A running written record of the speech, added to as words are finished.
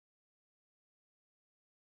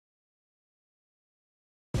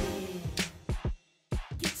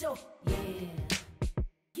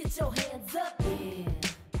your hands up, yeah.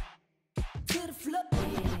 To the floor,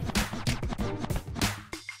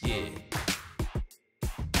 yeah.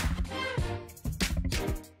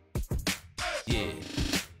 Yeah.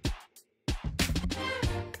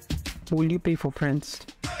 Will you pay for friends?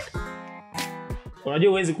 Unajua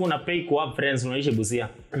huwezi kuwa una pay kwa friends unaishi Busia.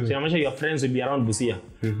 So inamaanisha your friends will be around Busia.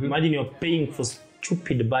 Imagine you're paying for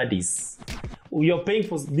stupid buddies. You're paying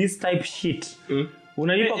for this type shit.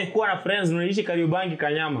 Unalipa kuwa na friends unaishi Kariobangi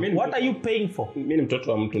Kanyama. What are you paying for? Mimi ni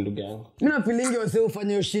mtoto wa mtu ndugu yangu. Mimi na feeling wase ufanye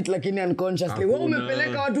hiyo shit lakini unconsciously. Wewe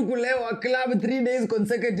umepeleka watu kulewa club 3 days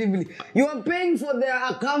consecutively. You are paying for their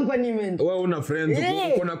accompaniment. Wewe una friends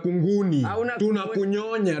uko na kunguni.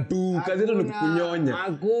 Tunakunyonya tu. Kazi yetu ni kukunyonya.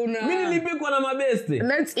 Hakuna. Mimi nilipikwa na mabeste.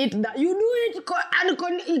 Let's eat that. You do it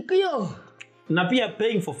and Na pia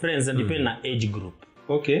paying for friends and depend na age group.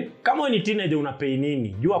 Okay. Kama ni teenager unapay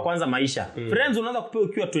nini? Jua kwanza maisha. Friends unaanza kupay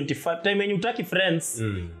ukiwa 25. Time when utaki friends,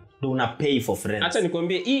 do una pay for friends. Acha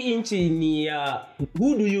nikwambie hii inchi ni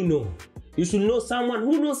who do you know? You should know someone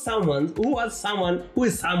who knows someone who has someone who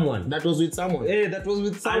is someone That was with someone. that was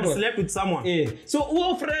with someone And slept with someone. So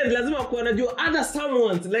huo friend lazima akuwe anajua other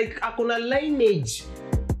someones like akona lineage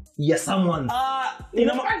ya someone.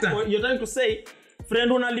 You're trying to say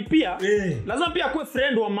friend unalipia lazima pia kuwe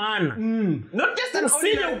friend wa maana. Not just an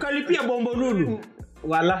Usije ukalipia bombo lulu.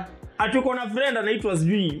 Wala Atuko na friend anaitwa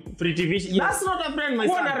sijui Pretty Fish. That's not a friend my son.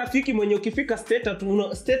 Kuwa na rafiki mwenye ukifika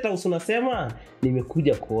status unasema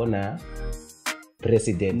nimekuja kuona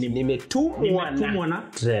president. Nimetumwa na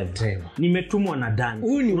Trevor. Nimetumwa na Dan.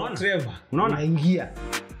 Huyu ni wa Trevor. Unaona? Naingia.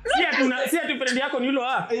 Si ati friend yako ni hilo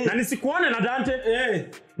na nisikuone na Dante.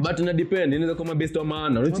 But ina depend, inaweza kama best wa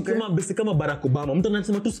maana. Unaweza kama best kama Barack Obama. Mtu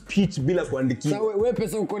anasema tu speech bila kuandikia. Sasa wewe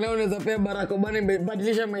pesa uko nayo unaweza pea Barack Obama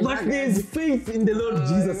badilisha maisha yake. But there is faith in the Lord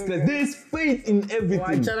Jesus Christ. There is faith in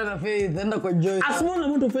everything. Achana na faith, enda kwa joy. A small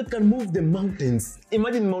amount of faith can move the mountains.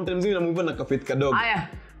 Imagine mountains zina move na faith kadogo. Aya.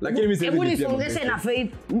 Lakini mimi siwezi. Hebu nisongeshe na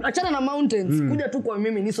faith. Achana na mountains. Kuja tu kwa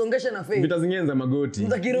mimi nisongeshe na faith. Vita zingine za magoti.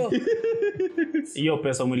 Za kiroho. Hiyo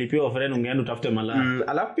pesa umelipiwa friend ungeenda utafute malaya.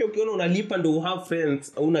 Alafu pia ukiona unalipa ndio have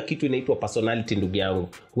friends, una kitu inaitwa personality ndugu yangu.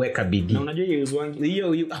 Weka bidii. Na unajua hiyo uzwangi.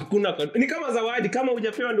 Hiyo hakuna ni kama zawadi kama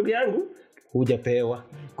hujapewa ndugu yangu, hujapewa.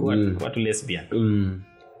 Watu lesbian.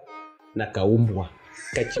 Na kaumbwa.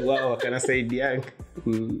 Kachiwawa kanasaidianga.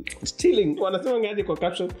 Stealing wanasema ngaje kwa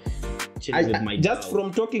caption? Just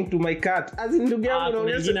from talking to my cat. As in ndugu yangu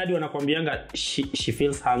unaongea hadi wanakuambianga she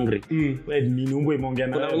feels hungry. Wewe ni numbo imeongea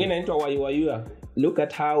na. Kuna mwingine anaitwa Wayuya. Look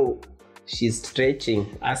at how she's stretching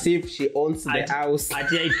as if she owns the house.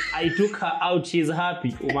 I took her out, she's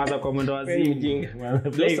happy. Umaanza kwa mwendo wazimu.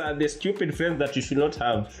 Those are the stupid friends that you should not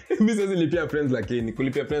have. Mimi sasa nilipia friends lakini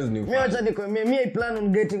kulipia friends ni mimi acha nikwambie mimi I plan on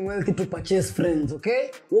getting wealthy to purchase friends, okay?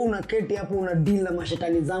 Wewe unaketi hapo una deal na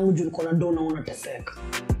mashetani zangu juu uko na dona unateseka.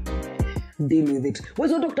 Deal with it. Wewe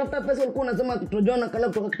sio kutafuta pesa ulikuwa unasema tunajiona kala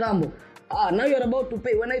kutoka kitambo. Now you are about to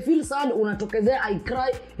pay. When I feel sad, unatokezea, I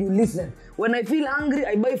cry, you listen. When I feel hungry,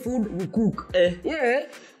 I buy food, you cook. Yeah.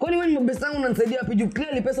 Kwani wewe mbesa yangu unanisaidia wapi? Juu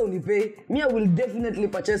clearly pesa unipay. Me I will definitely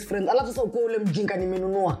purchase friends. Alafu sasa uko ule mjinga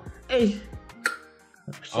nimenunua.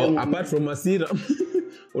 Apart from Masira,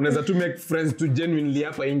 unaweza tu make friends to genuinely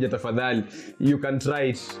hapa nje tafadhali. You can try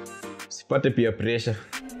it. Sipate peer pressure.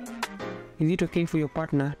 Is it okay for your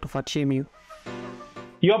partner to fat shame you?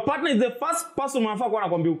 Your partner is the first person unafaa kuwa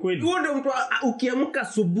anakuambia ukweli. Huyo ndio mtu ukiamka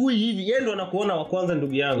asubuhi hivi yeye ndo anakuona wa kwanza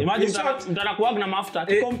ndugu yangu. Imagine mtanakuaga na mafuta.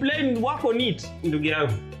 Complain wako neat ndugu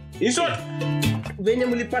yangu. In short, venye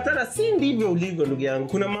mlipatana si ndivyo ulivyo ndugu yangu.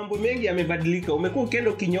 Kuna mambo mengi yamebadilika. Umekuwa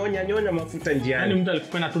ukienda kinyonya mafuta njiani. Yaani mtu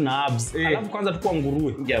alikupenda tu na abs. Alafu kwanza tukua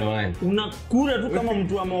nguruwe. Jamani. Unakula tu kama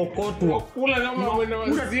mtu wa maokotwa. Kula kama mwana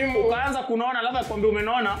wazimu. Ukaanza kunaona labda kwambia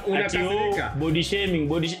umenona unakasirika. Body shaming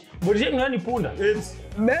ni punda.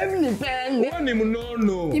 Baby ni pende. Wewe ni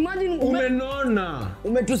mnono. Imagine umenona.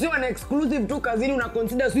 Umetusiwa na exclusive tu kazini una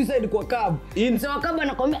consider suicide kwa cab. Msewa cab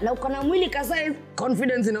anakuambia na uko na mwili ka size,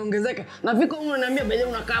 confidence inaongezeka. Nafika huko unaniambia bebe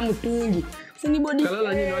unakaa mtungi. Sini body.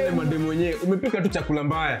 Kalala nyinyi wale mademo wenyewe. Umepika tu chakula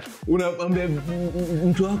mbaya. Unaambia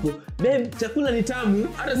mtu wako, "Babe, chakula ni tamu."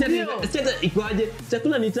 Hata sasa ikoaje?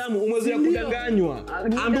 Chakula ni tamu. Umezoea kudanganywa.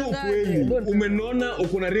 Ambia ukweli. Umenona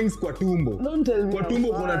uko na rings kwa tumbo. Kwa tumbo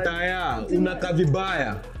uko na taya, unakaa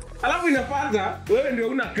vibaya. Alafu inapata wewe ndio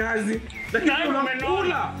una kazi. Lakini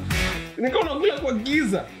unakula. Nikaona unakula kwa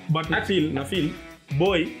giza. But na feel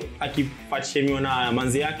boy akipachemiwa na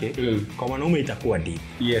manzi yake kwa mwanaume itakuwa deep.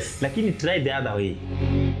 Yes. Lakini try the other way.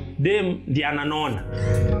 dem ndiye ananona.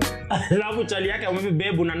 Alafu chali yake amwambia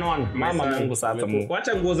babe unanona. Mama Mungu sasa Mungu.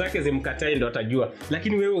 Wacha nguo zake zimkatae ndo atajua.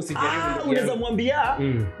 Lakini wewe usijaribu. Unaweza mwambia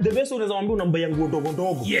the best unaweza mwambia unambaya nguo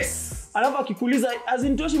ndogo. Yes. Alafu akikuuliza as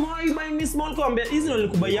in Toshi why you buying me small kwambia hizi ndo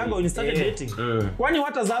nilikubaianga when you started dating. Kwani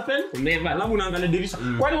what has happened? Never. Alafu unaangalia dirisha.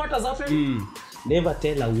 Kwani what has happened? Never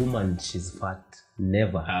tell a woman she's fat.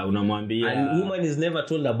 Never. Unamwambia. A woman is never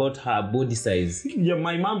told about her body size. Yeah,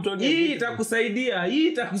 my mom told me. Hii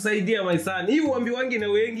itakusaidia my son. Hii uambi wangi na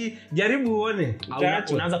wengi jaribu uone.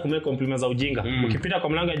 Unaanza kumeka compliments za ujinga. Ukipita kwa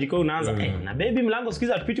mlango ya jikoni unaanza na baby mlango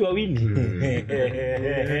sikiza tupiti wawili.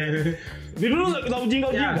 Vitu za ujinga.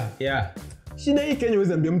 Yeah. Shida hii Kenya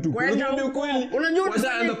huwezi ambia mtu Unajua ukweli. unajua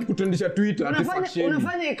wataanza kukutendesha Twitter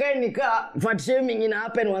unafanya ikae nika fat shaming ina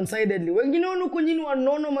happen one sidedly. Wengine wao huko nyini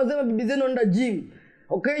wanono mazema bibi zenu enda gym.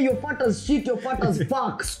 Okay, your fat as shit, your fat as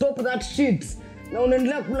fuck. Stop that shit. Na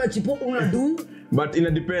unaendelea kula chipo unadu. But ina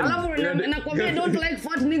depend. Alafu nakwambia don't like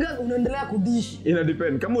fat niggas unaendelea kudishi. Ina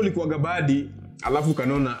depend. Kama ulikuwa gabadi alafu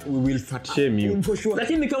kanona we will fat shame you. For sure.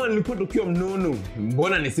 Lakini kama nilikuwa tukiwa mnono,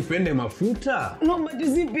 mbona nisipende mafuta? No, but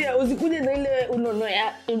si pia usikuje na ile unono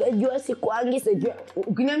ya unajua sikuangi sijua.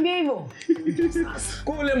 Ukiniambia hivyo.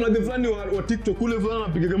 Kwa ule mladhi fulani wa TikTok kule fulani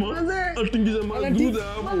anapiga kama atingiza maguza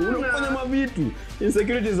hapo. Unafanya mavitu.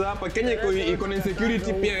 Insecurities hapa. Kenya iko na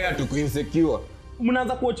insecurity pia ya tuko insecure.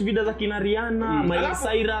 Mnaanza kuwatch video za kina Rihanna, Miley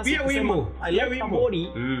Cyrus. Pia wimbo. I like her body.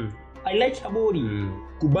 I like her body.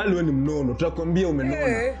 Kubali wewe ni mnono, tutakwambia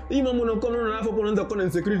umenona. Hii mama unakuwa mnono alafu unaanza kuwa na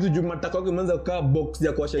insecurity juu matako yako imeanza kukaa box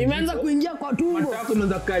ya kuwasha jiko. Imeanza kuingia kwa tumbo. Matako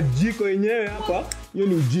imeanza kukaa jiko yenyewe hapa. Hiyo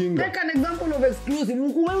ni ujinga. Take an example of exclusive.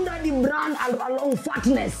 Umeunda di brand along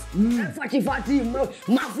fatness. Fati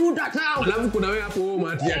mafuta tao. Alafu kuna wewe hapo wewe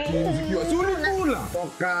mati ya kizikiwa. Si ulikula.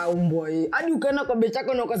 Toka umbo hii. Hadi ukaenda kwa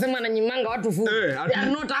bechako na ukasema na nyimanga watu fu. They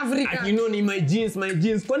are not African. You know ni my jeans.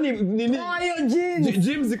 Kwani nini? Oh, hiyo jeans.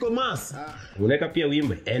 Jeans ziko mass. Unaweka pia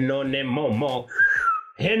wimbo. Enone momo.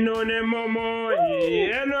 Enone momo.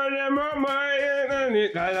 Enone momo. Enone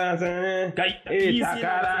kalasane. Kai.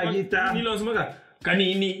 Takara gita. Nilo sumaka.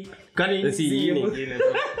 Kanini.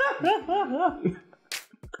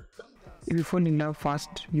 If you fall in love fast,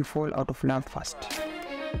 you fall out of love fast.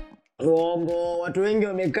 Rongo, watu wengi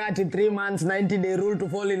wamekati 3 months 90 day rule to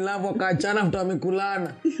fall in love wakaachana after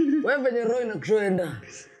wamekulana. Wewe venye roho inakushoenda.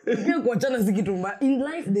 Pia kuachana si kitu mbaya. In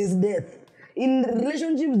life there's death. In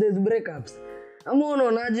relationships there's breakups. Ama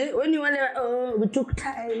unaonaje? When you we took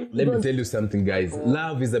time. Let me tell you something guys.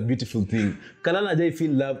 Love is a beautiful thing. Kalala hajai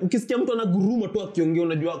feel love. Ukisikia mtu anaguruma tu akiongea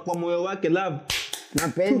unajua kwa moyo wake love.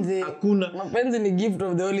 Mapenzi ni gift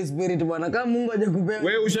of the Holy Spirit bwana. Kama Mungu hajakupea.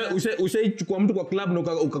 Wewe ushaichukua mtu kwa club na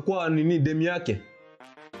ukakuwa nini dem yake?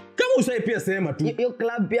 Kama usaipia sema tu. Hiyo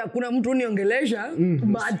club pia kuna mtu uniongelesha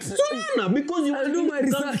but sana because you I'll do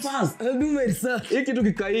my research. Hiki tu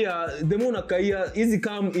kikaia the more unakaia easy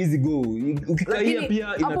come easy go. Ukikaia pia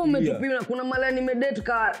inatumia. Hapo umetupima kuna mala nimedate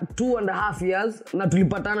ka 2.5 years na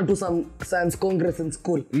tulipatana tu some science congress in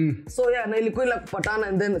school. So yeah na ilikuwa ila kupatana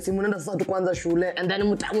and then simuenda sasa tu kwanza shule and then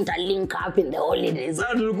mta link up in the holidays.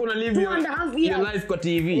 Sasa tulikuwa na live your life kwa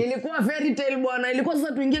TV. Ilikuwa fairy tale bwana. Ilikuwa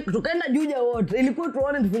sasa tuingie tukaenda Juja wote. Ilikuwa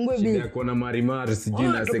tuone tufungue bill. Shida kuna marimari sijui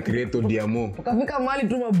na secreto diamo. Tukafika mahali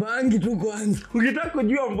tu mabangi tu kwanza. Ukitaka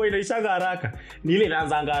kujua mvua inaishaga haraka, ni ile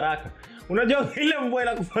inaanza haraka. Unajua ile mvua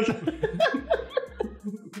inakufuata.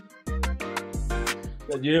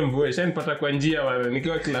 Unajua mvua ishanipata kwa njia bwana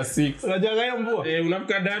nikiwa class 6. Unajua hiyo mvua?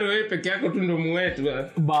 Unafuka daro wewe peke yako tu ndo mwetu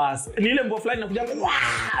bas. Ni ile mvua fulani inakuja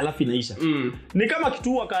alafu inaisha. Ni kama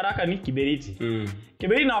kituo haraka ni kiberiti.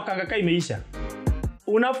 Kiberiti na wakangaka imeisha.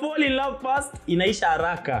 Una fall in love fast inaisha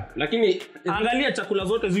haraka. Lakini angalia chakula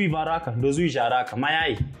zote zui haraka ndio zuisha haraka.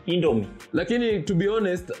 Mayai, Indomie. Lakini to be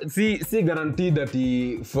honest si guaranteed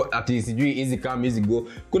ati sijui easy come easy go.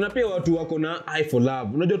 Kuna pia watu wako na eye for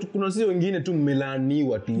love. Unajua kuna sisi wengine tu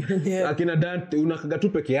mmelaaniwa tu. Akina Dante unakaga tu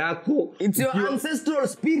peke yako. It's your ancestral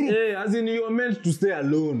spirit. As in you are meant to stay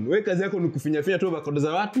alone. Wewe kazi yako ni kufinya tu bakodo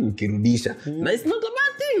za watu ukirudisha. Na it's not a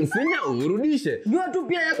bad thing. Finya urudishe. Jua tu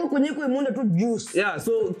pia yako kwenye imeunda tu juice. Yeah,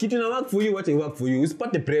 so kitu na work for you what work for you.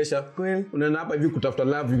 Usipate pressure. Unaenda hapa hivi kutafuta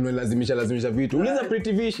love unalazimisha vitu. Uliza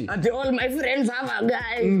Pretty Vishi. Ati all my friends have a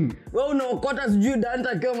guy. Wewe unaokota sijui Dante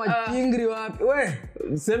akiwa machingri wapi. We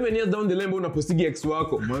 7 years down the line unapostigi ex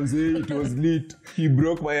wako. Manze it was lit. He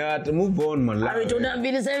broke my heart. Move on man. I would have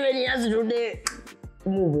been 7 years today.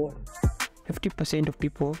 Move on. 50% of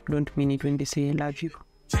people don't mean it when they say I love you.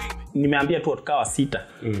 Nimeambia tu tukawa 6.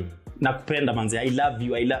 Nakupenda manze I love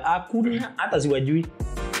you. Hakuna hata siwajui.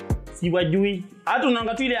 Hata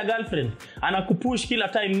unaanga tu ile ya girlfriend anakupush kila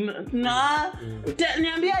time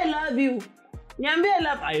niambia I love you. Niambie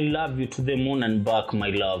I love you to the moon and back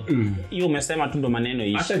my love. Hiyo umesema tu ndo maneno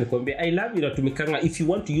hishi. Acha nikwambie I love you inatumikanga if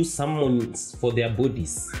you want to use someone for their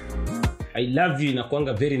bodies. I love you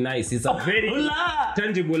inakuanga very nice. It's a very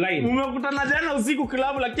tangible line. Umekutana jana usiku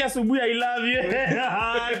club lakini asubuhi I love you.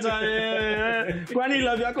 Acha kwani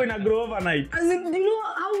love yako ina grow overnight? As in, do you know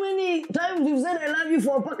how many times you've said I love you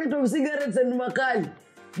for a packet of cigarettes and makali?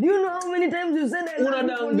 Do you know how many times you've said I love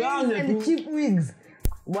you for nails and cheap wigs?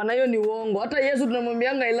 Bwana hiyo ni uongo. Hata Yesu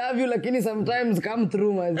tunamwambianga I love you lakini sometimes come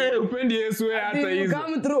through mazi. Upendi Yesu wewe hata hizo.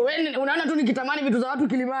 Come through. Wewe unaona tu nikitamani vitu za watu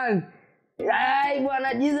Kilimani. Ai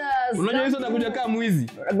bwana Jesus. Unajua hizo nakuja kama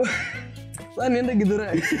mwizi. Sasa niende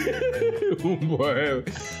Githurai. Umbo wewe.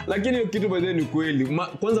 Lakini hiyo kitu baadaye ni kweli.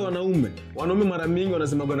 Kwanza wanaume mara mingi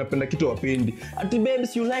wanasema wanapenda kitu wapendi. Ati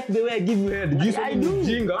babes you like the way I give you head. Jiso I do.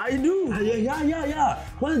 Jinga. I do. Yeah.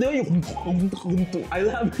 Kwanza the way you I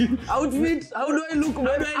love you. Outfit. How do I look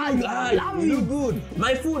babe? I love you good.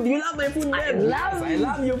 My food. You love my food babe. I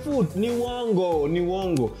love your food. Ni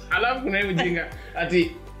uongo. Alafu kuna hiyo jinga.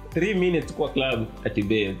 Ati 3 minutes kwa club ati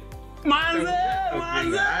babe. Manze.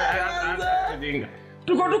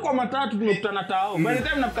 Tuko kwa matatu tumekutana tao. By the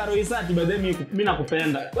time nafika Roisati by the mimi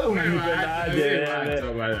nakupenda. Wewe unanipendaje?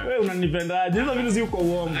 Wewe unanipendaje? Hizo vitu si uko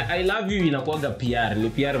uongo. I love you inakuaga PR, ni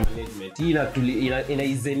PR management. Ina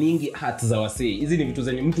izeningi heart za wasee. Hizi ni vitu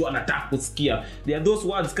zenye mtu anataka kusikia. There are those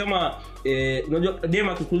words kama unajua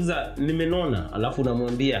dema kukuuliza nimenona alafu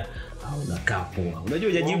unamwambia unakaa poa. Unajua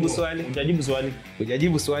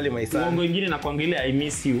hujajibu swali my son. Uongo wengine na kuangalia I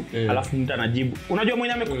miss you alafu mtu anajibu. Unajua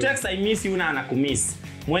mwenye amekutext I miss you na anakumiss.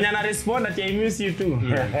 Mwenye ana respond ati I miss you tu.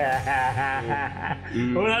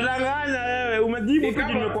 Unadanganya wewe. Umejibu tu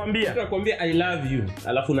nimekuambia. Nakwambia I love you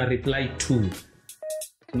alafu una reply to.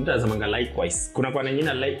 Mtu anasema likewise. Kuna kwa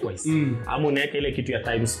nyingine likewise. Ama unaweka ile kitu ya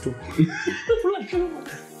times 2.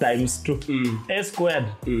 Times 2. A squared.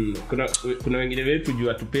 Kuna wengine wetu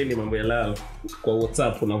jua tupendi mambo ya love kwa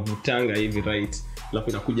WhatsApp unavutanga hivi right alafu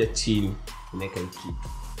inakuja chini unaweka kitu.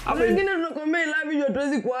 Hapo wengine tunakwambia I love you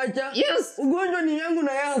hatuwezi kuacha. Yes, ugonjwa ni yangu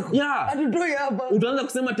na yako. Hatutoi hapa. Utaanza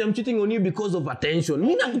kusema I'm cheating on you because of attention.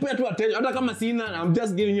 Mimi nakupea tu attention hata kama sina I'm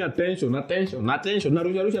just giving you attention.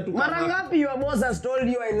 Narusha tu. Mara ngapi your boss has told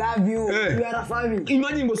you I love you? We are a family.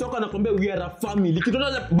 Imagine boss wako anakuambia we are a family.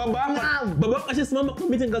 Kitona baba yako ashasimama kwa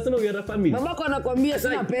meeting akasema we are a family. Babako anakuambia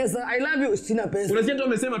sina pesa. I love you sina pesa. Unasikia tu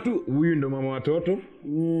amesema tu huyu ndo mama watoto.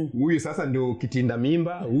 Huyu sasa ndio kitinda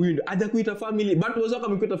mimba. Huyu ndo aje kuita family. But boss wako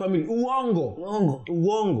amekuita family.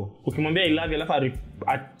 Uongo. Ukimwambia I love you alafu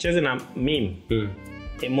acheze na meme.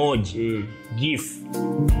 Emoji. GIF.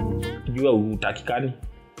 Jua utakikani.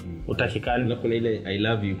 Na kuna ile I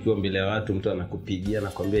love you ukiwa mbele ya watu mtu anakupigia na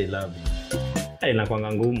kwambia I love you.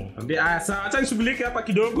 Inakuanga ngumu. Ambia sawa acha nishughulike hapa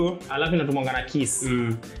kidogo alafu inatumanga na kiss.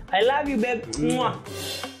 I love you babe.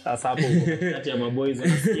 Sasa hapo kati ya maboys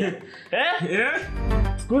wanasikia.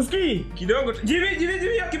 Kuski kidogo.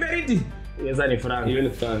 Jivi ya kiberiti. Yeza ni frank. Hiyo ni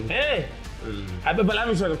frank. Abe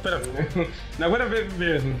balami shwa kupenda. Na kwenda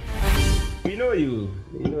baby. We know you.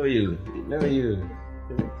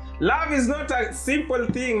 Love is not a simple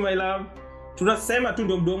thing my love. Tunasema tu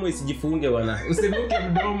ndio mdomo isijifunge bwana. Usivuke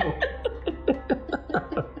mdomo.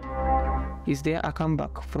 Is there a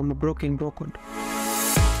comeback from a broken record?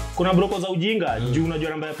 Kuna broko za ujinga juu unajua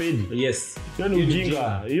namba ya page. Yes. Hiyo ni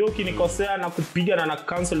ujinga. Hiyo kinikosea na kupiga na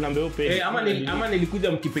cancel namba ya page. Ama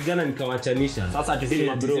nilikuja mkipigana nikawachanisha. Sasa atisini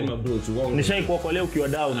mabro. Nishai kuokolea ukiwa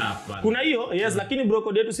down. Kuna hiyo yes lakini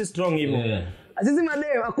broko yetu si strong hivyo. Sisi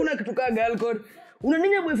madem hakuna kitu kama girl code.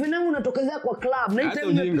 Unaninya boyfriend wangu unatokezea kwa club na time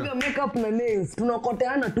unapiga makeup na nails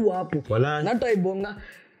tunakoteana tu hapo. Na hata ibonga.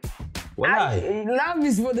 Love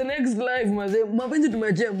is for the next life mazee. Mapenzi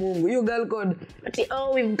tumeachia Mungu. Hiyo girl code. Ati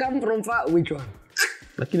we've come from far. Which one?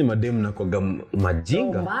 Lakini madem nakoga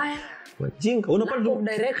majinga. Majinga. Unapata tu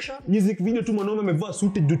direction. Music video tu mwanaume amevaa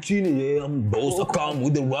suit juu chini. I'm boss come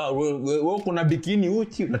with the wewe kuna bikini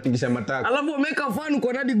uchi unatingisha matako. Alafu make a fun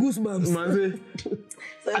kwa hadi goosebumps. Manze.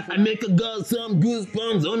 I make a girl some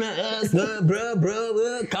goosebumps on her ass. Bro.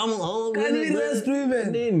 Come on. Can we rest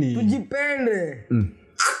even? Tujipende.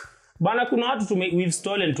 Bana kuna watu we've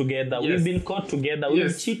stolen together. Yes. We've been caught together. Yes.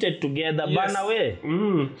 We've cheated together. Yes. Bana we.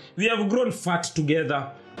 We have grown fat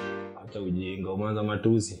together. Acha ujinga umeanza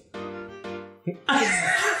matusi.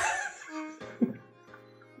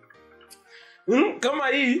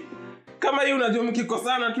 Kama hii unajua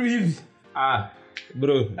mkikosana tu hivi.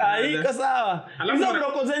 bro. Iko sawa. Hizo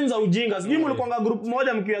broko zenyu za ujinga. Sijui mlikuanga group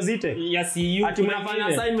moja mkiwa zite. Ya CU. Ati mnafanya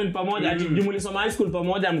assignment pamoja, ati mlisoma high school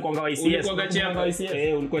pamoja mkonga wa ICS. Ulikuwa chairman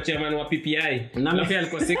ulikuwa chairman wa PPI. Na pia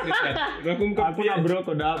alikuwa secretary. Unakumbuka hakuna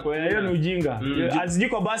broko hapo. Hiyo ni ujinga. Asijui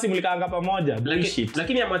kwa basi mlikaanga pamoja. Bullshit.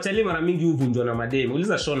 Lakini ya machali mara mingi huvunjwa na mademu.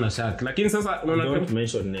 Uliza Sean na Shaq. Lakini sasa unaona don't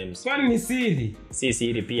mention names. Kwani ni siri? Si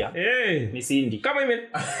siri pia. Ni sindi. Kama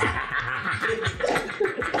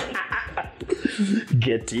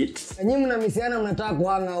get it. Nyinyi mnamisiana mnataka ku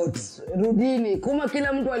hang out. Rudini. Kuma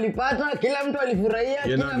kila mtu alipata, kila mtu alifurahia,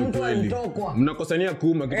 kila mtu alitokwa. Mnakosania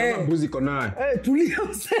kuma kitaka mbuzi iko naye. Tulia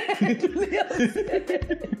mse. Tulia mse.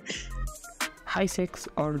 High sex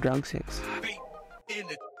or drunk sex?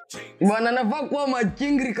 Bwana nafaa kuwa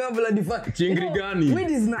machingri kabla difa. Chingri gani? Weed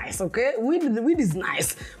is nice, okay? Weed is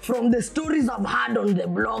nice. From the stories I've heard on the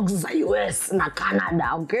blogs za US na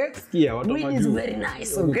Canada, okay? Sikia watu weed is very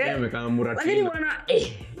nice, okay? Lakini bwana,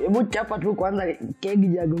 hebu chapa tu kwanza kegi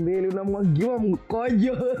jago mbele unamwagiwa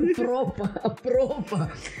mkojo proper.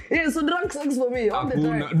 Yeah, so drunk sex for me all the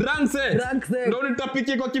time. Drunk sex. Ndio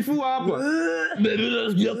nitapikia kwa kifua hapa.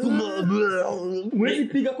 Mwezi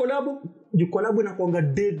piga kolabo. Kolabo inakuanga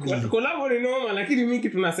dead. Kolabo ni noma lakini mimi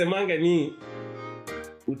kitu nasemanga ni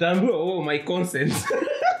utaambiwa my consent.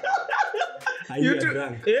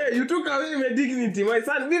 You took away my dignity, my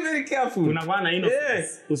son. Be very careful. Unakuwa na innocence.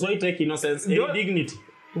 Usoi take innocence, dignity.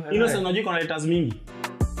 Innocence unajua kuna letters mingi.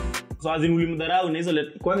 So azin ulimdharau na hizo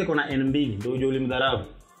kwanza iko na N mbili ndio uje ulimdharau.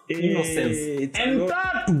 Innocence.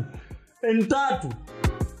 N3.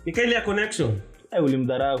 Nikaile ya connection.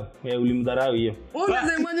 Ulimdharau hiyo.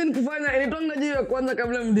 Unaweza imagine kufanya ilitonga jiwe ya kwanza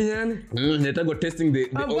kabla mdinyane. Nitago testing the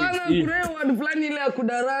hapana kuna word fulani ile ya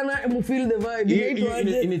kudarana mu feel the vibe.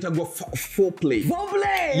 Inaitwaje? Initago foreplay.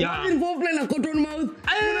 Imagine foreplay na cotton mouth.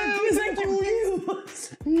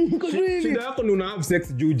 Shida yako ni una have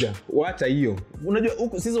sex juja. Wacha hiyo. Unajua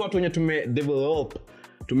huko sisi watu wenye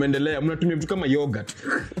tumeendelea mnatumia vitu kama yogurt.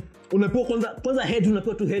 Unapewa kwanza head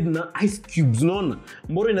unapewa tu head na ice cubes unaona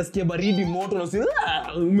mbona inasikia baridi moto unasikia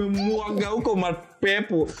umemwaga huko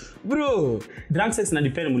mapepo bro. Drunk sex na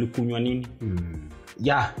depend mlikunywa nini.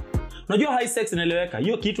 Unajua high sex inaeleweka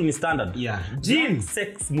hiyo kitu ni standard. Gin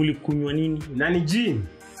sex mlikunywa nini. Nani gin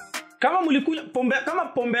kama mlikunywa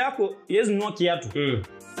pombe yako yezi nunua kiatu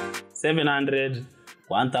 700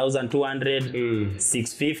 1200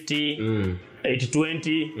 650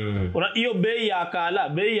 820 hiyo bei ya kala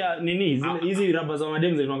bei ya nini hizi raba za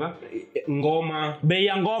madem zinaonga ngoma bei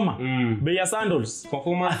ya ngoma bei ya sandals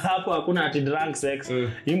performance hapo hakuna ati drunk sex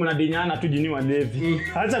hii mnadinyana tu jini wa levi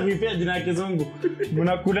acha kuipea jina ya kizungu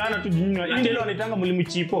mnakulana tu jini wa ile wanaitanga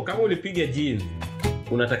mlimchipo. Kama ulipiga gin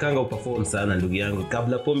unatakanga uperform sana ndugu yangu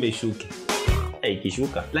kabla pombe ishuke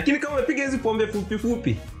kishuka. Lakini kama umepiga hizi pombe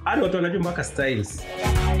fupi hadi watu wanajua mpaka styles.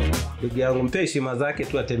 Ndugu yangu mpe heshima zake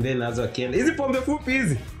tu atembee nazo akienda. Hizi pombe fupi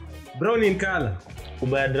hizi brown in color.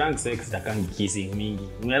 Ubaya drunk sex takangi kissing mingi.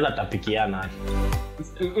 Unaweza tapikiana hata.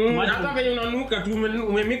 Hata kwenye unanuka tu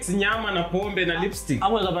umemix nyama na pombe na lipstick.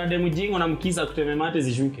 Hapo unaweza pande mjingo na mkisa kuteme mate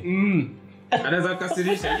zishuke. Anaweza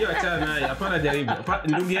kukasirisha hiyo achana naye. Hapana jaribu.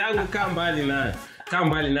 Ndugu yangu kaa mbali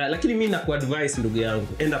naye. Lakini mimi nakuadvise ndugu yangu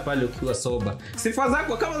enda pale ukiwa sober. Sifa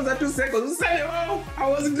zako kama za 2 seconds useme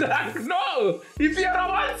I was drunk. No, if you're a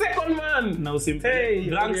 1 second man na usimpe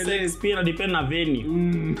drunk sex pia na depend na venue.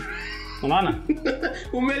 Unaona?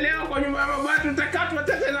 Umelewa kwa nyumba ya mabati utakatwa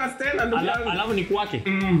tena ndugu yangu. Alafu ni kwake.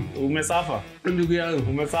 Umesafa. Ndugu yangu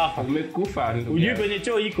umesafa. Umekufa ndugu. Ujui penye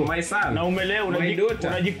choo iko. My son. Na umelewa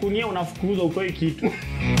unajikunia unafukuza upewe kitu.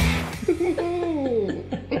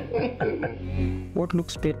 What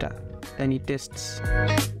looks better than it tastes?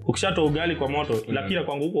 Ukishatoa ugali kwa moto ila pia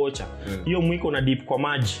kwangu huko ocha. Hiyo mwiko na dip kwa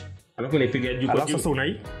maji. Alafu unaipiga juu kwa juu. Sasa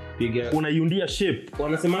unaiundia shape.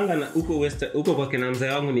 Wanasemanga na huko kwa kina mzee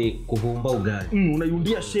wangu ni kuvumba ugali.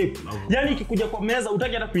 Unaiundia shape. Yaani ikikuja kwa meza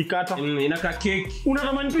utaki hata kuikata. Inakaa keki.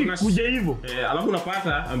 Unatamani tu ikuje hivyo. Alafu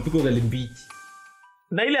unapata ampika ugali mbichi.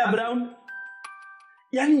 Na ile ya brown.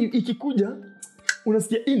 Yaani ikikuja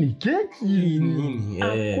unasikia ini keki nini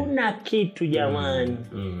hakuna kitu jamani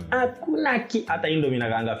hakuna hata Indomie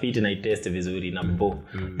inakaanga fiti na iteste vizuri na mbo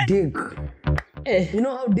dick you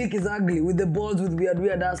know how dick is ugly with the balls with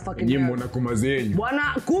weird ass fucking nyimbo na kuma zenyu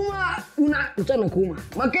bwana kuma unachana kuma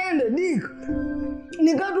makende dick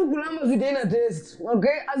nikatu kulamba zitaina taste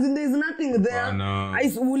okay as in there is nothing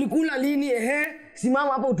there ulikula lini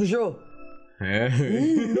simama hapa utushow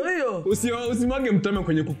ndio hiyo usimage mtama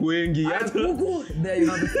kwenye kuku wengi kuku there you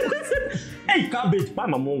have it. Cabbage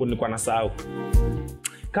mama Mungu nilikuwa nasahau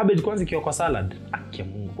cabbage kwanza ikiwa kwa salad akia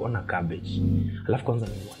Mungu ona cabbage alafu kwanza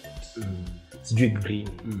ni white sijui green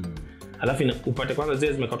alafu upate kwanza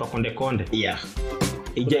zile zimekatwa konde Yeah.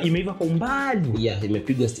 Imeiva kwa umbali. Yeah,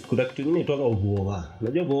 imepigwa kuna kitu kingine itoka ubuova.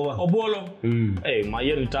 Unajua ubuova? Obolo.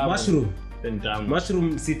 Mayo ni tamu. Mushroom. Ni tamu.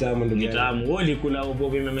 Mushroom si tamu ndio. Ni tamu. Wali kula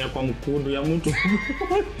ubuova imemea kwa mkundu ya mtu.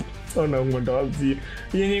 Sana ng'onda wazi.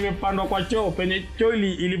 Yenye imepandwa kwa choo, penye choo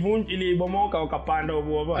ilibomoka wakapanda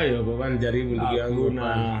ubuova. Ayo baba nijaribu ndugu yangu.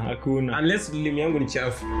 Hakuna. Unless limi yangu ni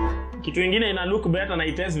chafu. Kitu kingine ina look better na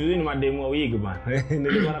itest vizuri ni mademu wa wig bana.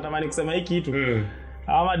 Nilikuwa natamani kusema hiki kitu.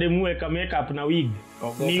 Ama demu weka makeup na wig.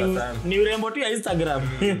 Ni urembo tu ya Instagram.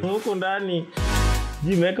 Huko ndani.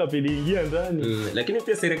 Makeup iliingia ndani. Lakini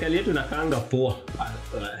pia serikali yetu inakaanga poa.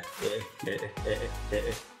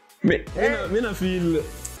 Mimi na feel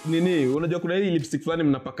nini unajua kuna hii lipstick fulani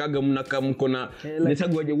mnapakaga mnakaa mko na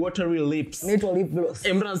nitagwaje watery lips. Naitwa lip gloss.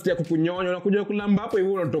 Embrace ya kukunyonya unakuja kulamba hapo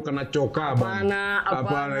hivyo unatoka na choka bana.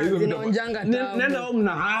 Hapana. Hizo vitu. Nenda au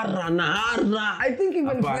nahara. I think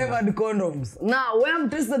even flavored condoms. Now, we have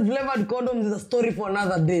tested flavored condoms is a story for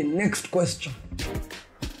another day. Next question.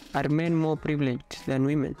 Are men more privileged than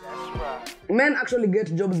women? Men actually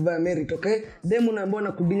get jobs by merit, okay? Them unaambiwa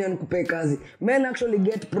na kudinya nikupe kazi. Men actually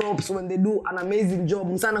get props when they do an amazing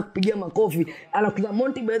job. Msana kupigia makofi. Anakuza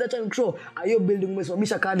Monty by the time show. Ayo building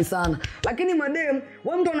umesababisha kali sana. Lakini madem,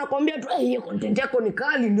 wewe mtu anakuambia tu hiyo content yako ni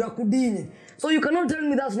kali ndio akudinye. So you cannot tell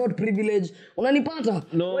me that's not privilege. Unanipata?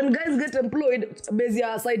 No. When guys get employed based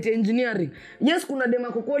ya site engineering. Yes, kuna dem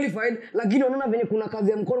ako qualified, lakini unaona venye kuna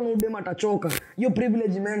kazi ya mkono na dem atachoka. Hiyo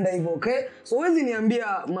privilege imeenda hivyo, okay? So wezi niambia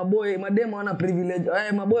madem wana privilege.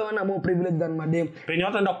 Maboy wana more privilege than madem. Penye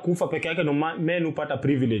watu enda kufa peke yake ndo men upata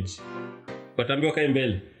privilege. Watambiwa kae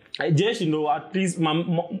mbele. Jeshi ndo at least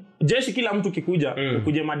jeshi kila mtu kikuja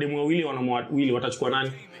ukuje mademu wawili wanamwawili watachukua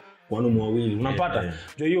nani? Wanaume wawili. Unapata?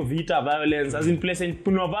 Jo hiyo vita violence as in place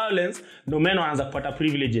kuna violence ndo men wanaanza kupata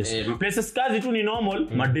privileges. Places kazi tu ni normal,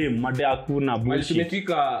 madem hakuna bullshit.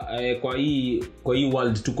 Tumefika kwa hii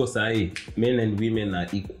world tuko sahi. Men and women are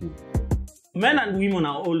equal. Men and women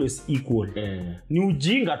are always equal. Ni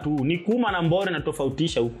ujinga tu, ni kuma na mbore na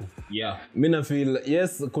tofautisha huku. Yeah. Mimi na feel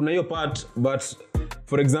yes kuna hiyo part but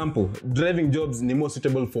for example driving jobs ni more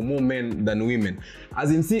suitable for more men than women.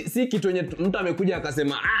 As in si kitu yenye mtu amekuja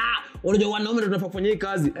akasema unajua wanaume ndio tunafaa kufanya hii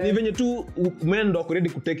kazi. Ni venye tu men ndio ready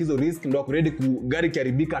ku take hizo risk, ndio ready ku gari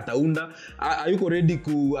kiharibika ataunda. Hayuko ready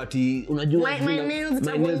ku ati unajua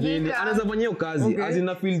anaweza fanya hiyo kazi. Okay. As in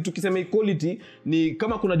I feel tukisema equality ni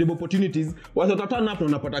kama kuna job opportunities watu watatana hapo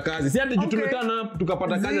wanapata kazi. Si hata tumetana hapo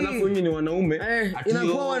tukapata kazi alafu wengi ni wanaume.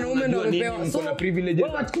 Inakuwa wanaume ndio wamepewa. So kuna privilege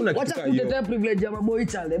hakuna kitu hiyo. Wacha kutetea privilege ya maboy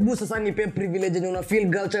child. Hebu sasa nipe privilege yenye una feel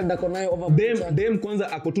girl child ako nayo over dem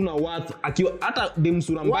kwanza ako tu na worth akiwa hata dem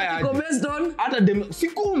sura mbaya hata dem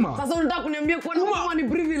sikuma. Sasa unataka kuniambia kwa nini kuma ni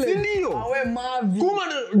privilege? Ndio. Awe mavi. Kuma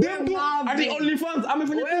dem tu ati only fans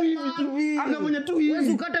amefanya tu hivi. Akafanya tu hivi. Wewe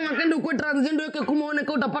ukate makende uko transgender weke kuma uone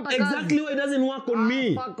kama utapata kazi. Exactly why it doesn't work on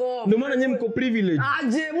me. Ndio maana nyinyi mko privilege.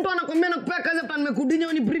 Aje mtu anakwambia nakupea kazi hata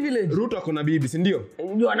nimekudinya ni privilege. Ruto akona bibi si ndio?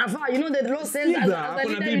 Ndio anafaa. You know the law says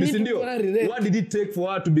akona bibi si ndio? What did it take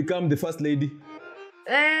for her to become the first lady?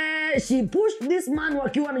 She pushed this man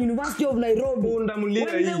wakiwa na University of Nairobi. When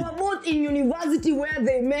they were both in university where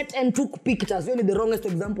they met and took pictures. Hiyo ni the wrongest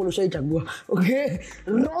example ushaichagua. Okay?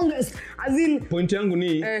 Wrongest. As in point yangu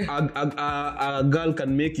ni a girl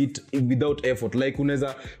can make it without effort. Like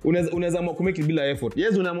unaweza make it bila effort.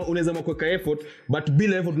 Yes unaweza kuweka effort but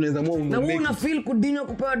bila effort unaweza make. Na wewe una feel kudinywa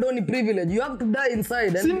kupewa do ni privilege. You have to die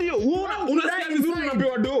inside. Si ndio? Unasikia vizuri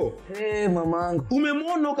unapewa do. Mamangu.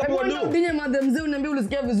 Umemwona ukapewa do. Kudinya mademzee unaniambia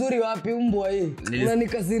ulisikia vizuri wapi umbwa hii?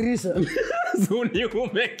 Unanikasirisha. Zuni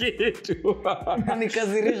umekitu.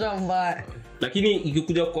 Unanikasirisha mbaya. Lakini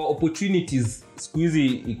ikikuja kwa opportunities siku hizi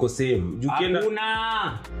iko same.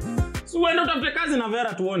 Hakuna. Si uende utafute kazi na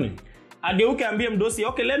Vera tuone. Ageuke ambie mdosi,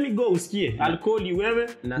 okay let me go usikie. I'll call you wewe,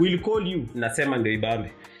 we'll call you. Nasema ndio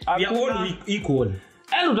ibambe. We are all equal.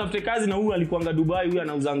 Utafute kazi na huyu alikuanga Dubai, huyu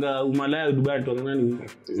anauzanga umalaya Dubai tu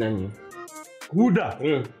nani? Huda.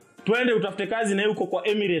 Twende utafute kazi na yuko kwa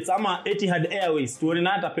Emirates ama Etihad Airways. Tuone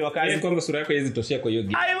na atapewa kazi. Kwamba sura yako hizi toshia kwa hiyo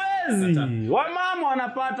game. Haiwezi. Wamama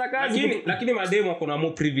wanapata kazi. Lakini mademu wako na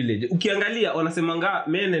more privilege. Ukiangalia wanasemanga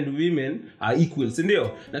men and women are equal, si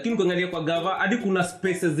ndio? Lakini ukiangalia kwa gava hadi kuna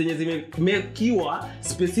spaces zenye zimekiwa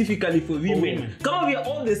specifically for women. Kama we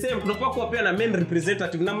are all the same, tunafaa kuwapea na men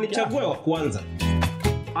representative na mnichague wa kwanza.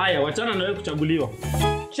 Haya, wachana na wewe kuchaguliwa.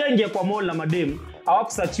 Chenge kwa mall la mademu,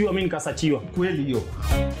 hawakusachiwa mimi nikasachiwa. Kweli hiyo.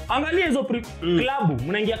 Angalia hizo klabu,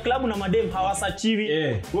 mnaingia klabu na madem hawasachiwi,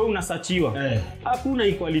 wewe unasachiwa. Hakuna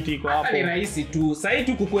equality kwa hapo. Ni rahisi tu. Sasa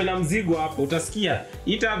tu kukuela mzigo hapo utasikia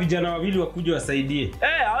ita vijana wawili wakuje wasaidie.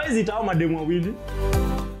 Hawezi tao madem wawili.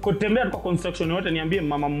 kutembea kwa construction yote niambie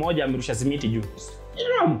mama mmoja amerusha simiti juu.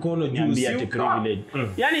 Ina mkono juu Niambie ati privilege.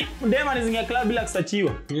 Yaani dema nizingia club bila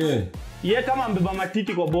kusachiwa. Ye kama mbeba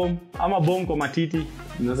matiti kwa bomb ama bomb kwa matiti.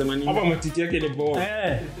 Unasema nini? Hapa matiti yake ni bomb.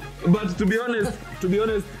 But to be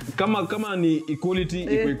honest, kama ni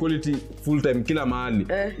equality full time kila mahali.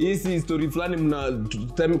 Hii si story fulani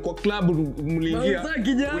time kwa club mliingia.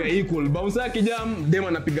 We are equal. Bouncer kijam dema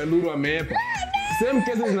anapiga nduru ameepa. Same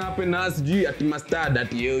cases happen as at mustard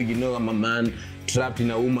at you know I'm a man trapped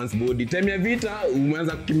in a woman's body. Time ya vita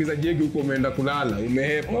umeanza kukimiza jegi huko umeenda kulala,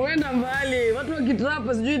 umehepa. Umeenda mbali. Watu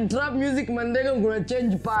wakitrap sijui trap music mandega kuna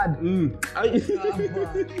change pad.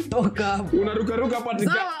 Toka hapo. Unaruka hapa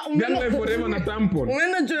ganga forever na tampon.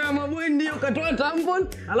 Umeenda choo ya maboy ndio katoa tampon,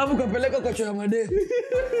 alafu kapeleka kwa choo ya made.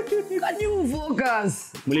 Can you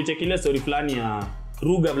focus? Mlichekelea story fulani ya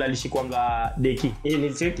Ruga vile alishikwanga deki.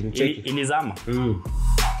 Ilizama.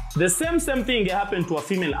 The same thing happened to a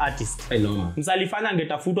female artist. I know. Msalifanya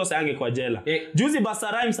angetafutwa sasa angekuwa jela. Juzi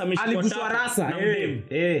Basa Rhymes ameshikwa rasa.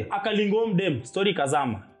 Akalingo mdem, story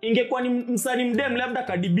kazama. Ingekuwa ni msanii mdem labda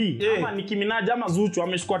Cardi B ama Nicki Minaj ama Zuchu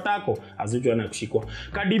ameshikwa tako. Azuchu anakushikwa.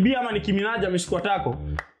 Cardi B ama Nicki Minaj ameshikwa tako.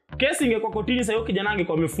 Kesi ingekuwa kotini sasa hiyo kijana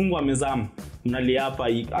angekuwa amefungwa amezama. Mnalia hapa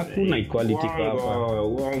hakuna equality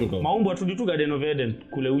hapa. Maumbo atuditu Garden of Eden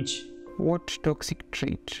kule uchi. What toxic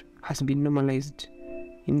trait has been normalized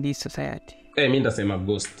in this society? Mimi ndasema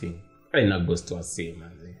ghosting. Na ghost wase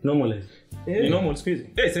manzi. Normalized. Ni normal squeeze.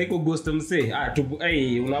 Sasa iko ghost mse.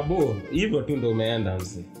 Unabo. Hivyo tu ndio umeenda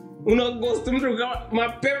mse. Una ghost mtu kama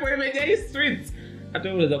mapepo imejaa streets.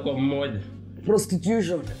 Hata unaweza kwa mmoja.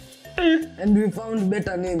 Prostitution. And we found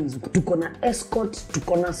better names. Tuko na escort,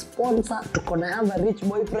 tuko na sponsor, tuko na have a rich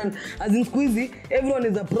boyfriend. As in squeezy, everyone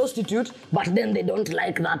is a prostitute, but then they don't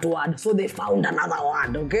like that word. So they found another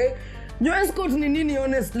word, okay? Your escort ni nini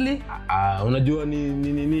honestly? Unajua ni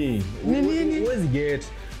nini? Huwezi get.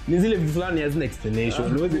 Ni zile vitu fulani hazina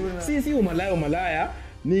explanation. Si umalaya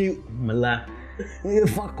ni malaya.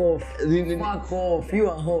 Fuck off. Fuck off.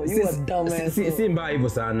 You are hoe. You are dumbass. Si mbaya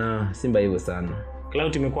hivyo sana.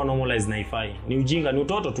 Clout imekuwa normalized na ifai. Ni ujinga, ni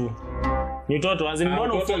utoto tu. Ni utoto, as in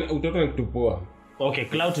mbona utoto ni kutupoa. Okay,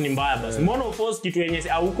 clout ni mbaya basi. Mbona uforce kitu yenye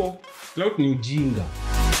huko? Clout ni ujinga.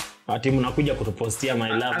 Ati mnakuja kutupostia my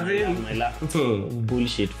love.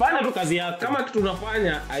 Bullshit. Fanya tu kazi yako. Kama kitu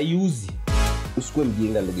unafanya aiuzi. Usikue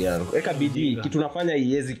mjinga ndugu yangu. Eka bidii, kitu unafanya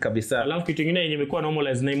iezi kabisa. Alafu kitu kingine yenye imekuwa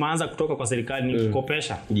normalized na imeanza kutoka kwa serikali ni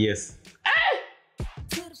kukopesha. Yes.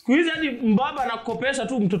 Sikuizi hadi mbaba anakopesha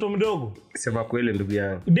tu mtoto mdogo. Sema kweli ndugu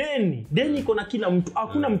yangu. Deni iko na kila mtu.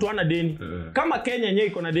 Hakuna mtu ana deni. Kama Kenya yenyewe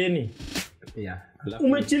iko na deni.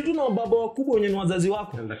 Umechill tu na baba wakubwa wenye ni wazazi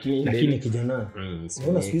wako. Lakini kijana.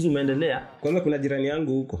 Unaona siku hizi umeendelea. Kwanza kuna jirani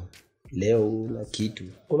yangu huko. Leo na kitu.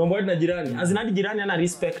 Kuna mbona na jirani. Azinadi jirani ana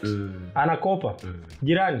respect. Anakopa.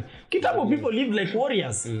 Jirani. Kitambo people live like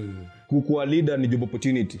warriors. Kukuwa leader ni job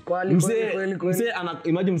opportunity. Mse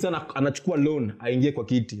imagine mse anachukua loan aingie kwa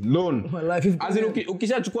kiti. Loan.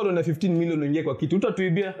 Ukishachukua loan ya 15 million uingie kwa kiti,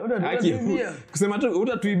 utatuibia. Kusema tu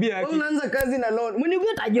utatuibia haki. Unaanza kazi na loan. When you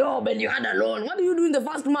get a job and you had a loan, what do you do in the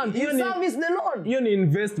first month? You service the loan. Hiyo ni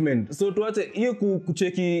investment. So tuache hiyo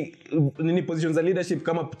kucheki nini positions za leadership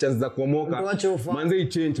kama chance za kuomoka. Manze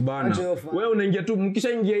change bana. Wewe unaingia tu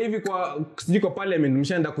mkishaingia hivi kwa sijui kwa parliament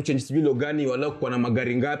mshaenda kuchange sijui gani wala kwa na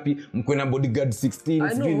magari ngapi. Mko na bodyguard 16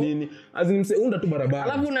 sijui nini. Azimse unda tu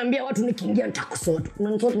barabara. Alafu unaambia watu nikiingia nitakusort.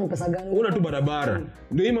 Unanisort na pesa gani? Unda tu barabara.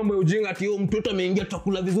 Ndio hii mambo ya ujinga ati mtoto ameingia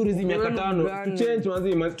tutakula vizuri hizi miaka 5.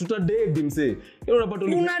 Change manzi tutadedi mse. Hiyo unapata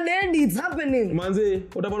una dead it's happening. Manzi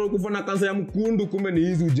utapata kufanya kansa ya mkundu kumbe ni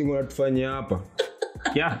hizi ujinga unatufanyia hapa.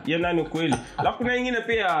 Ya nani kweli. Alafu kuna nyingine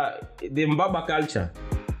pia the mbaba culture.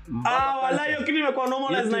 Wala hiyo kitu imekuwa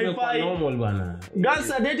normalized na ifai. Normal bana.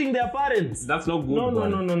 Girls are dating their parents. That's not good.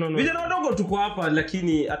 No. Vijana wadogo tuko hapa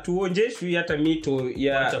lakini atuonjeshwi hata mito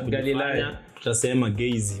ya Galilaya. Tutasema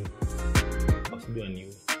gayism. Afubia ni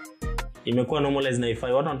hiyo. Imekuwa normalized na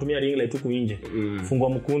ifai. Watu wanatumia ring light huku nje. Fungua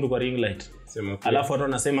mkundu kwa ring light. Alafu watu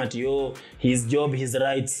wanasema ati his job, his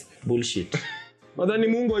rights. Bullshit. Madhani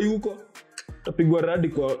Mungu hayuko. Tapigwa radi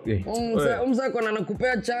kwa msako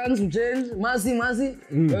anakupea chance change masi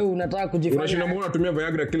wewe unataka kujifanya unashinda mbona unatumia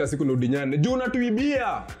Viagra kila siku na udinyane juu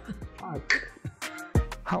unatuibia. Fuck.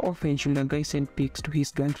 How often should a guy send pics to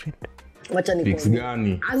his girlfriend? Wacha ni pics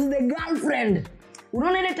gani? As the girlfriend.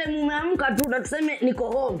 Unaona ile time umeamka tu na tuseme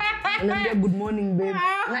niko home. Unaambia good morning babe.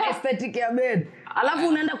 Na aesthetic ya bed. Alafu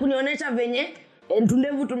unaenda kunionyesha venye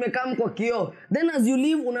tundevu tumekaa kwa kioo, then as you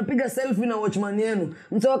leave unapiga selfie na watchman yenu.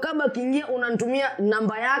 Msewa kama kiingia unanitumia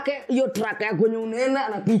namba yake, hiyo track yako kwenye unaenda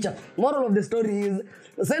na picha. Moral of the story is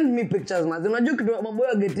send me pictures man. Unajua kitu mambo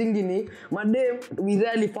ya getting ni madem, we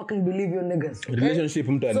really fucking believe your niggas. Relationship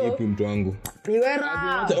mtu alipi mtu wangu.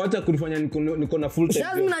 Piwera. Wacha kunifanya niko na full time.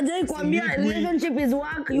 Sasa mnajai kuambia relationship is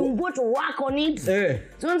work, you go to work on it.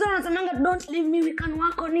 So unasemanga don't leave me, we can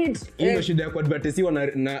work on it. Hiyo shida ya kuadvertisiwa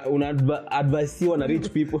na advisiwa na rich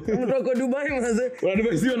people. Mtu wako Dubai mzee.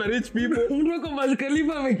 Unadvisiwa na rich people. Mtu wako Burj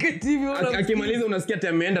Khalifa ameketi hivi akimaliza unasikia ati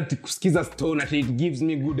ameenda kusikiza stone ati it gives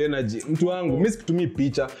me good energy. Mtu wangu mimi sikitumii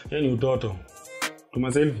picha. Ni utoto.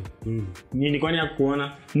 Tuma selfie. Nini kwani ya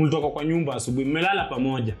kuona mlitoka kwa nyumba asubuhi mmelala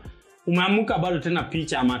pamoja. Umeamuka bado tena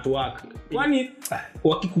picha ama watu wako. Kwani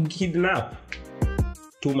wakikukidnap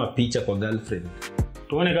tuma picha kwa girlfriend.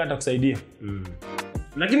 Tuone kama atakusaidia.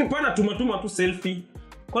 Lakini pana tuma tu selfie.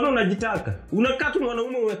 Kwani unajitaka? Unakaa tu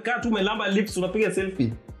mwanaume umekaa tu umelamba lips unapiga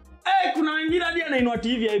selfie. Kuna wengine hadi anainua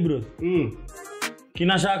TV eyebrows.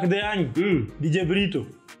 Kina Shark the Young. DJ Brito.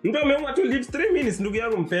 Ndio umeuma tu lips 3 minutes ndugu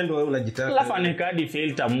yangu mpendwa wewe unajitaka. Alafu aneka di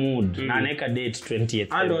filter mood na aneka date 20th.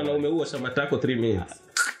 Ando wanaumeua shamatako 3 minutes.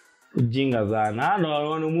 Ujinga sana. Ando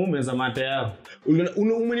wanaume za mate yao.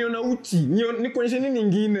 Umeniona uchi. Nikuonyeshe nini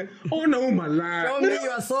nyingine? Ona malaya. Show me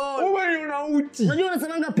your soul. Umeniona uchi. Unajua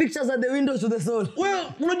unasemanga pictures are the windows to the soul. Wewe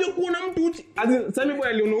unajua kuona mtu uchi. Sami boy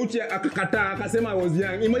aliona uchi akakataa akasema I was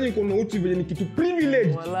young. Imagine kuona uchi vile ni kitu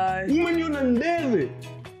privilege. Wallahi. Umeniona ndeve.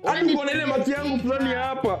 Hadi uko na ile maki yangu fulani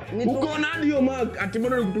hapa. Ukaona hadi hiyo mark ati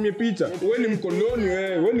bado nikutumie picha. Wewe ni mkoloni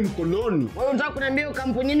wewe ni mkoloni. Wewe unataka kuniambia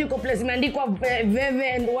kampuni yenu iko place imeandikwa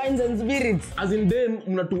Veve and Wines and Spirits. As in them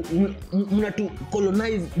mnatu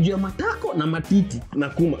colonize juu ya matako na matiti na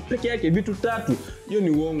kuma. Peke yake vitu tatu. Hiyo ni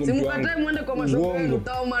uongo mtu wangu. Simkatae muende kwa mashoga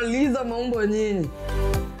utamaliza maumbo nyinyi.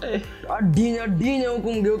 Dinya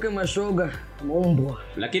huko mgeuke mashoga. Maumbo.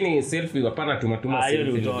 Lakini selfie hapana tuma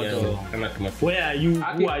selfie. Kama where are you?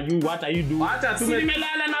 Who are you? What are you doing? Hata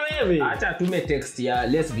tumelala na wewe. Hata tume text ya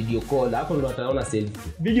let's video call. Hapo ndo ataona selfie.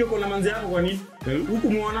 Video call na manzi yako kwa nini?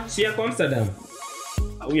 Huku muona si ya Amsterdam.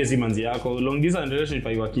 Huyo si manzi yako. Long distance relationship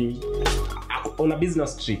are working. On a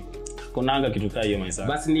business trip. Konanga kitu kai hiyo maisa.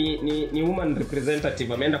 Basi ni woman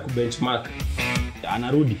representative ameenda ku benchmark.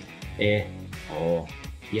 Anarudi. Oh.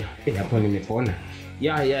 Yeah, hapo nimepona.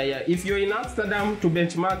 Yeah. If you're in Amsterdam to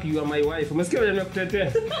benchmark, you are my wife. Umesikia vile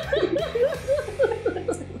nimekutetea?